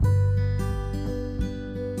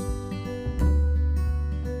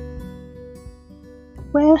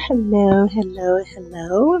Well, hello.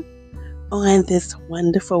 On this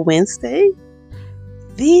wonderful Wednesday,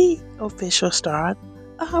 the official start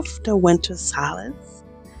of the winter silence.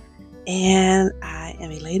 And I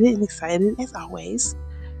am elated and excited, as always,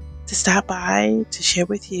 to stop by to share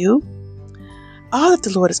with you all that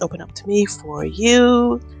the Lord has opened up to me for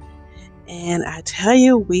you. And I tell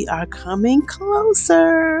you, we are coming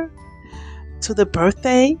closer to the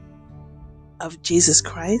birthday of Jesus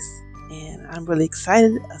Christ. And I'm really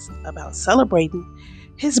excited about celebrating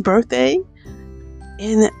his birthday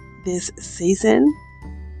in this season.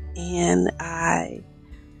 And I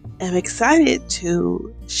am excited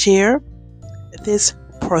to share this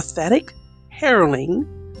prophetic heralding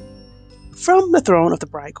from the throne of the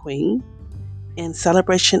bride queen in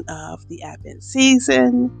celebration of the Advent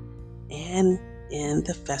season and in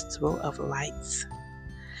the Festival of Lights.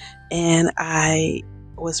 And I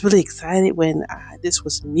was really excited when this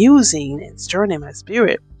was musing and stirring in my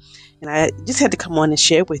spirit. And I just had to come on and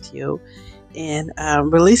share with you and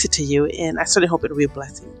release it to you. And I certainly hope it'll be a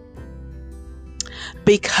blessing.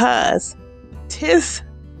 Because 'tis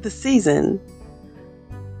the season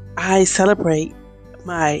I celebrate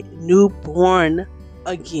my newborn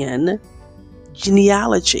again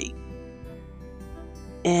genealogy.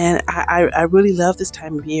 And I really love this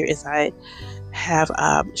time of year as I have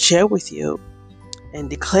shared with you and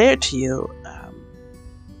declared to you,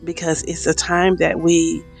 because it's a time that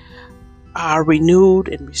we are renewed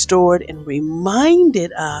and restored and reminded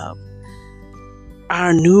of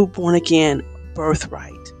our new born again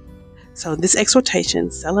birthright. So this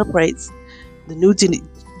exhortation celebrates the new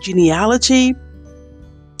genealogy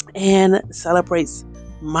and celebrates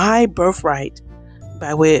my birthright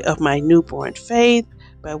by way of my newborn faith,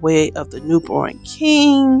 by way of the newborn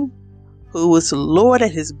King, who was Lord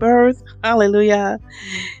at his birth. Hallelujah.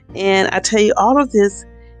 And I tell you, all of this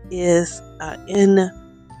is in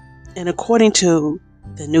according to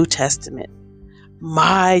the New Testament,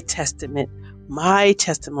 my testimony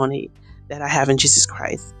that I have in Jesus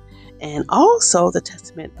Christ, and also the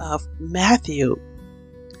testament of Matthew.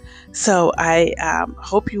 So I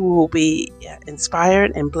hope you will be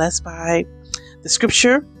inspired and blessed by the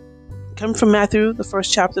scripture coming from Matthew, the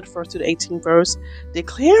first chapter, the first to the 18th verse,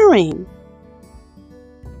 declaring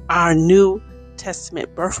our New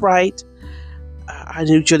Testament birthright, our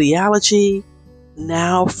new genealogy,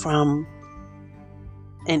 now from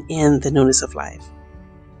and in the newness of life.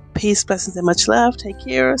 Peace, blessings, and much love. Take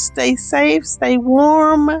care. Stay safe. Stay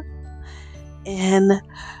warm. And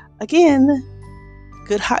again,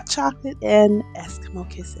 good hot chocolate and Eskimo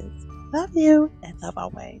kisses. Love you and love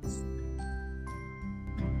always.